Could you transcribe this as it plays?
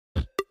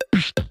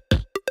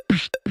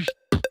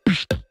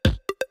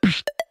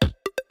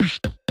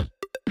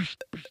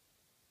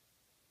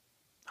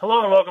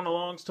Hello and welcome to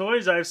Long's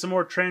Toys. I have some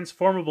more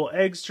transformable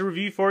eggs to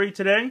review for you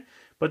today.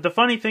 But the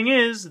funny thing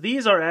is,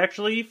 these are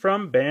actually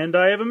from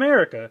Bandai of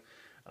America.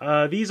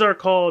 These are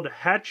called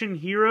Hatchin'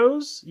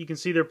 Heroes. You can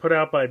see they're put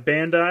out by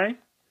Bandai,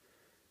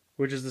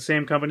 which is the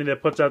same company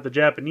that puts out the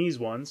Japanese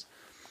ones.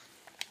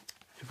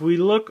 If we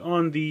look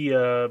on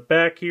the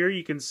back here,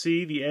 you can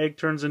see the egg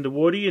turns into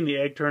Woody and the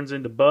egg turns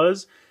into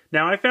Buzz.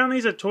 Now, I found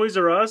these at Toys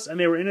R Us, and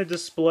they were in a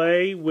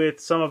display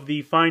with some of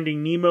the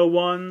Finding Nemo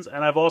ones,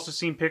 and I've also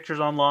seen pictures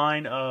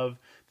online of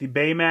the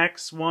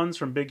Baymax ones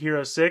from Big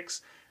Hero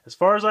 6. As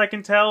far as I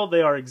can tell,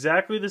 they are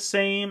exactly the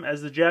same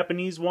as the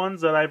Japanese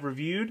ones that I've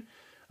reviewed.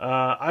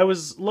 I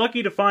was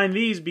lucky to find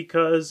these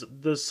because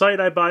the site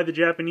I buy the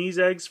Japanese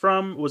eggs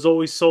from was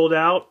always sold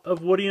out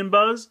of Woody and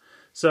Buzz,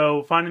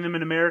 so finding them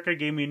in America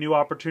gave me a new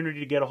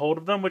opportunity to get a hold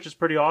of them, which is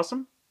pretty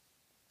awesome.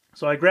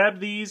 So I grabbed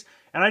these,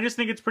 and I just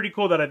think it's pretty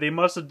cool that they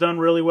must have done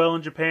really well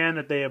in Japan,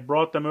 that they have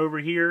brought them over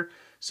here.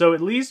 So at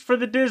least for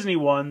the Disney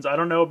ones, I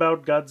don't know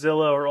about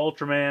Godzilla or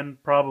Ultraman,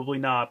 probably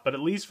not, but at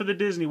least for the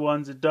Disney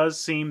ones, it does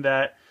seem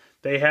that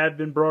they have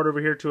been brought over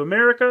here to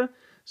America.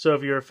 So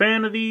if you're a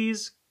fan of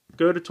these,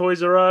 go to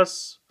Toys R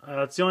Us.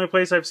 It's the only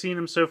place I've seen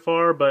them so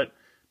far, but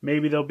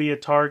maybe there'll be a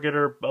Target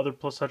or other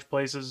such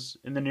places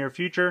in the near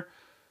future.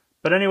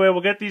 But anyway,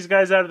 we'll get these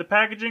guys out of the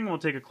packaging, and we'll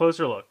take a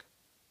closer look.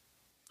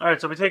 Alright,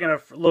 so we're taking a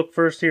look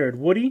first here at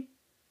Woody.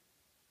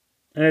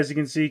 And as you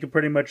can see, you can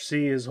pretty much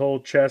see his whole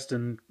chest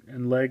and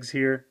legs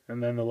here.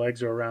 And then the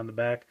legs are around the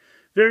back.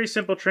 Very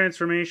simple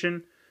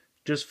transformation.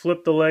 Just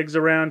flip the legs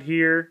around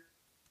here.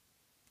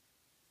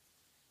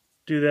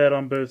 Do that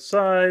on both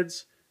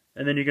sides.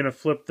 And then you're going to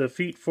flip the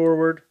feet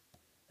forward.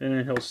 And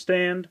then he'll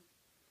stand.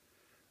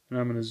 And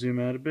I'm going to zoom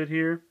out a bit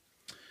here.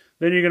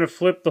 Then you're going to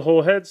flip the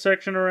whole head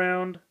section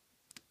around.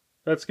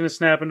 That's going to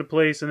snap into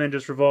place. And then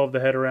just revolve the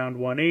head around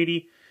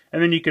 180.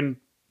 And then you can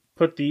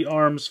put the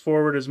arms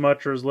forward as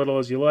much or as little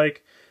as you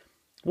like.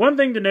 One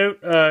thing to note,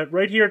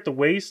 right here at the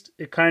waist,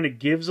 it kind of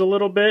gives a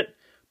little bit,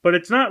 but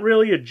it's not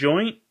really a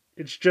joint.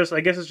 It's just,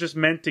 I guess it's just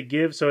meant to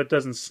give so it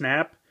doesn't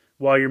snap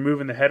while you're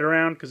moving the head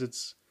around, because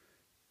it's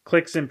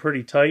clicks in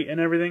pretty tight and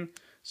everything.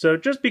 So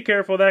just be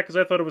careful of that, because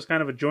I thought it was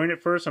kind of a joint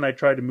at first, and I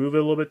tried to move it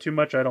a little bit too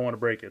much. I don't want to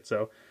break it,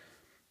 so.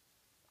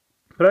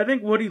 But I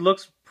think Woody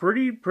looks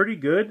pretty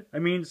good. I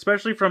mean,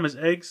 especially from his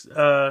eggs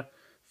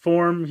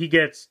form, he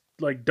gets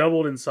like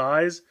doubled in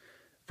size.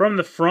 From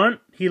the front,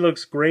 he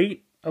looks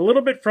great. A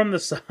little bit from the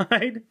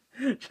side,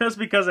 just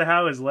because of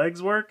how his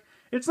legs work.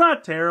 It's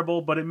not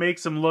terrible, but it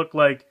makes him look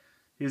like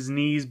his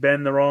knees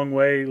bend the wrong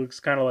way. He looks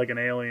kind of like an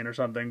alien or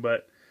something,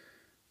 but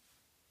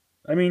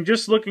I mean,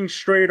 just looking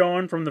straight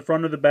on from the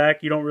front of the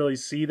back, you don't really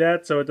see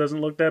that, so it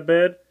doesn't look that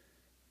bad.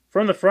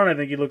 From the front, I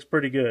think he looks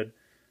pretty good,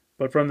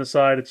 but from the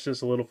side, it's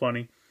just a little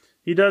funny.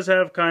 He does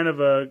have kind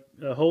of a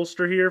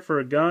holster here for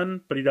a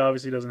gun, but he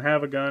obviously doesn't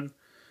have a gun.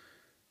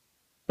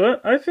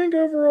 But I think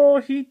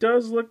overall he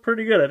does look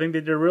pretty good. I think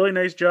they did a really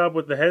nice job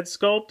with the head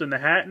sculpt and the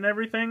hat and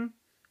everything.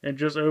 And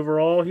just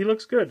overall, he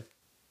looks good.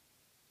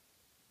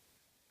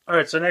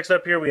 Alright, so next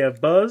up here we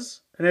have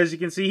Buzz. And as you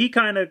can see, he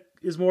kind of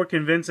is more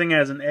convincing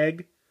as an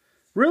egg.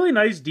 Really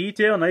nice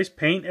detail, nice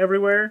paint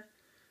everywhere.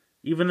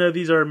 Even though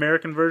these are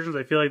American versions,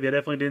 I feel like they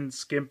definitely didn't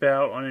skimp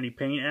out on any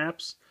paint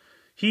apps.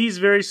 He's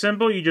very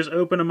simple. You just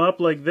open him up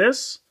like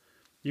this.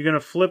 You're going to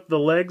flip the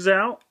legs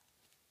out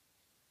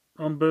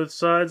on both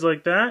sides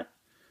like that.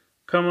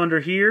 Come under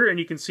here, and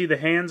you can see the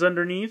hands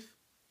underneath.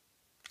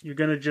 You're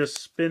going to just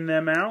spin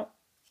them out,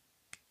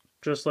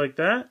 just like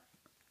that.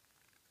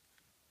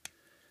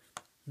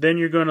 Then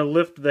you're going to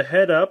lift the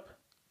head up,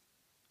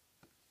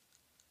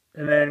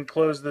 and then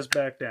close this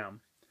back down.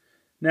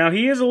 Now,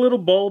 he is a little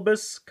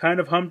bulbous, kind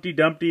of Humpty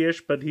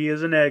Dumpty-ish, but he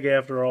is an egg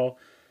after all.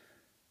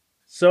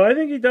 So I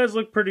think he does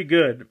look pretty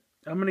good.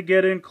 I'm going to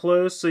get in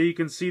close so you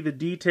can see the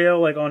detail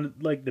like on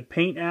the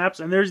paint apps.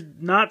 And there's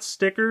not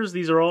stickers,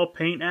 these are all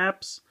paint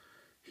apps.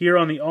 Here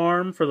on the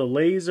arm for the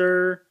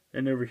laser,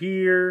 and over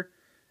here,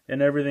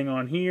 and everything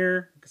on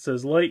here. It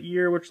says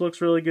Lightyear, which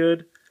looks really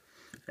good.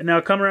 And now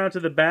come around to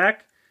the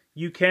back.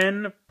 You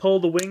can pull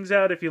the wings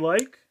out if you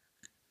like,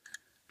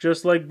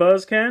 just like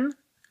Buzz can.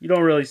 You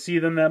don't really see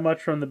them that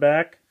much from the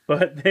back,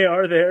 but they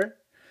are there.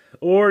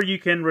 Or you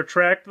can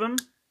retract them,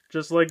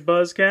 just like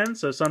Buzz can.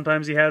 So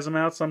sometimes he has them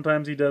out,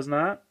 sometimes he does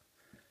not.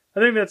 I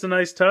think that's a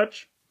nice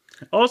touch.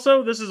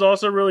 Also, this is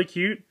also really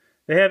cute.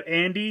 They have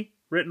Andy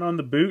written on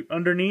the boot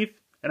underneath.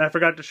 And I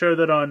forgot to show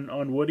that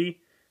on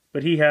Woody,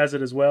 but he has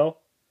it as well.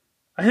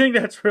 I think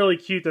that's really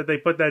cute that they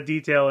put that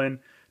detail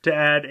in to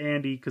add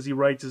Andy, because he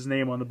writes his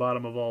name on the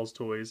bottom of all his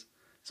toys.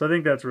 So I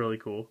think that's really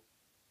cool.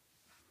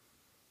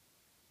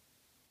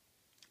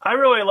 I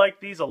really like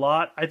these a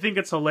lot. I think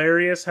it's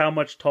hilarious how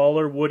much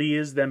taller Woody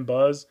is than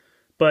Buzz.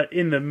 But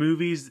in the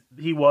movies,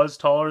 he was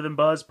taller than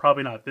Buzz.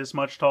 Probably not this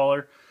much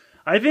taller.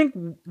 I think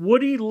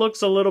Woody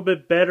looks a little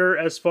bit better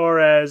as far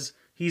as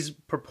he's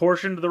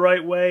proportioned the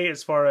right way,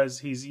 as far as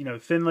he's,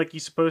 thin like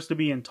he's supposed to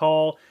be and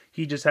tall.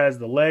 He just has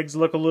the legs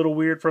look a little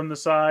weird from the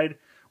side.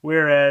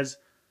 Whereas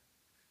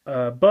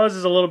Buzz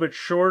is a little bit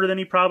shorter than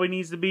he probably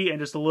needs to be and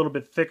just a little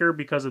bit thicker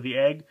because of the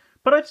egg.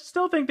 But I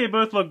still think they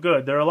both look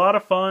good. They're a lot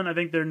of fun. I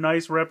think they're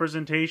nice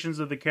representations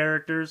of the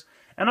characters.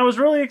 And I was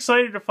really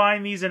excited to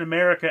find these in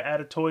America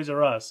at a Toys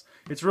R Us.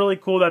 It's really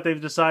cool that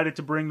they've decided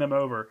to bring them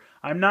over.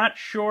 I'm not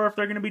sure if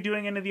they're going to be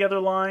doing any of the other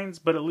lines,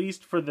 but at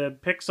least for the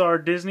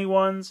Pixar Disney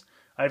ones,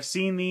 I've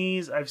seen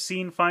these, I've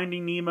seen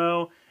Finding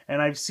Nemo,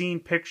 and I've seen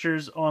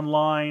pictures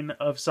online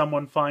of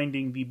someone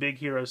finding the Big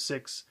Hero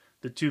 6,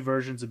 the 2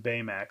 versions of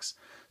Baymax.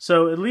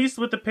 So at least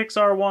with the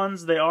Pixar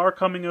ones, they are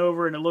coming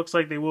over, and it looks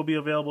like they will be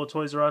available at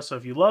Toys R Us. So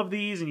if you love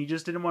these and you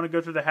just didn't want to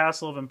go through the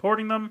hassle of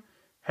importing them,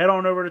 head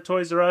on over to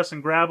Toys R Us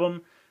and grab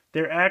them.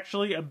 They're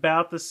actually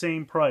about the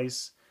same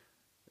price.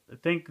 I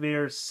think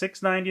they're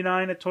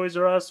 $6.99 at Toys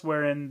R Us,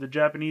 wherein the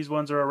Japanese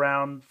ones are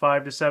around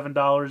 $5 to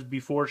 $7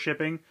 before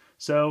shipping.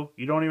 So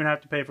you don't even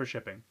have to pay for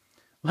shipping.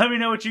 Let me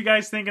know what you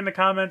guys think in the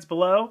comments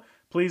below.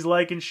 Please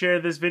like and share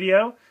this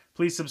video.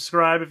 Please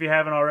subscribe if you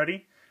haven't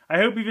already. I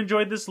hope you've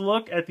enjoyed this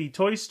look at the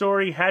Toy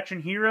Story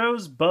Hatchin'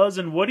 Heroes, Buzz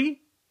and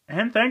Woody,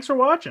 and thanks for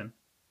watching.